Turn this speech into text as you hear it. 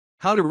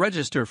How to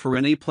register for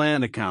an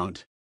ePLAN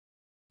account.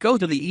 Go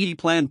to the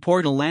ePLAN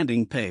portal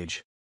landing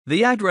page.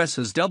 The address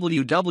is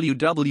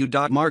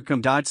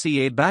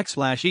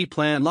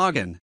www.markham.ca/ePLAN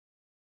login.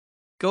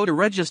 Go to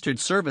Registered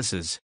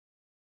Services.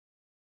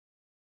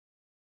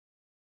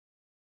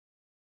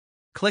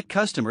 Click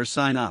Customer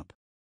Sign Up.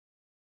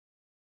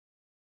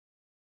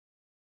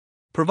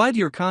 Provide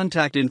your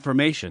contact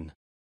information.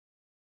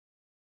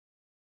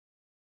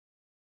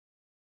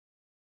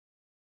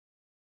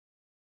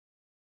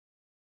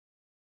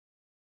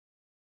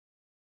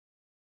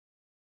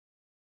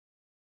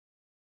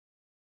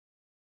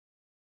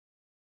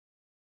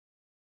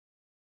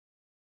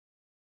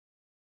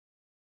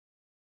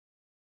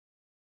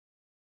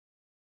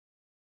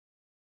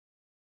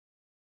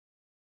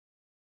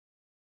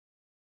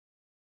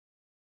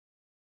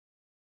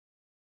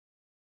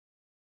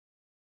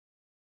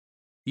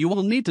 You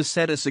will need to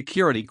set a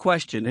security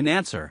question and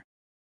answer.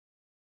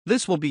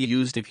 This will be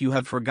used if you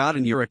have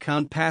forgotten your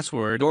account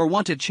password or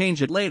want to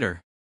change it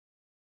later.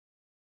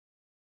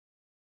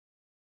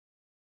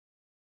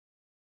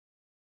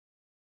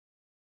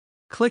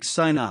 Click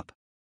Sign Up.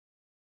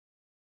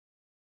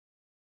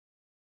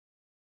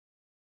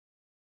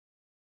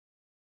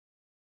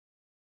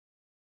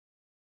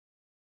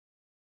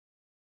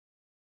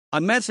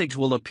 A message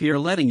will appear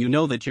letting you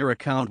know that your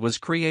account was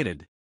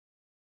created.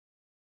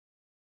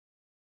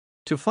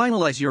 To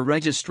finalize your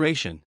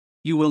registration,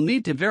 you will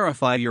need to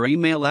verify your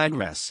email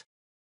address.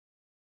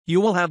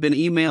 You will have been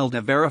emailed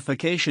a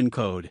verification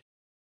code.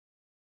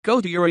 Go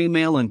to your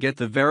email and get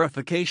the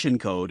verification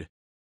code.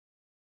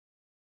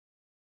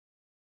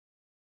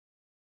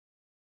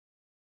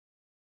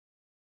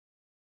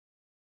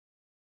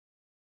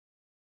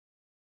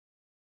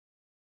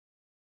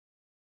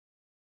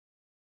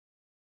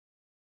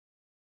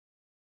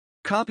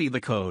 Copy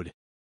the code.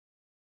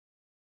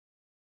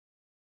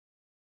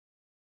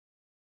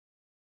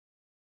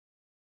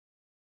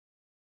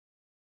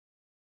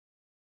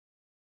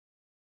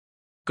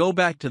 Go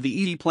back to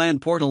the ePLAN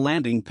portal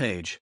landing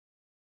page.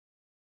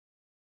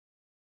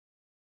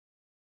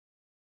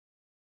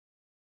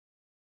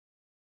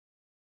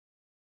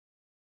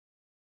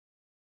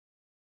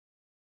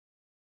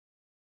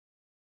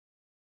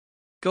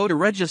 Go to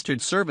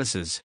Registered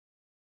Services.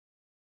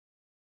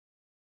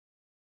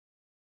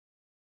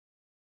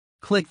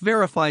 Click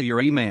Verify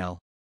your email.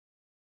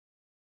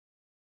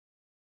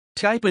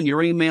 Type in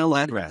your email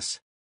address.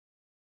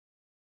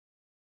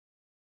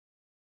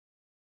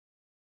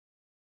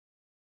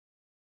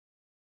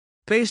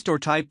 Paste or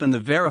type in the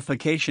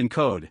verification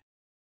code.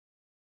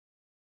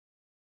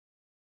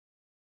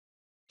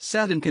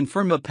 Set and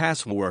confirm a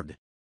password.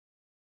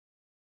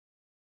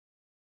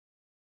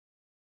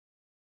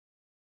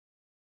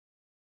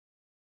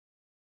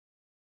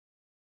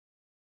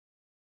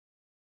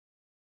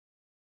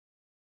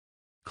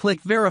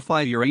 Click Verify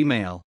your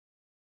email.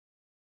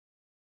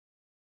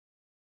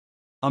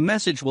 A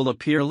message will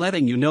appear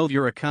letting you know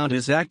your account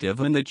is active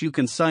and that you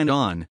can sign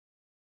on.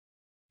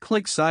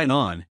 Click Sign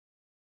On.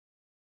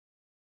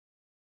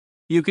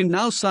 You can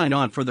now sign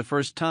on for the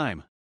first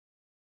time.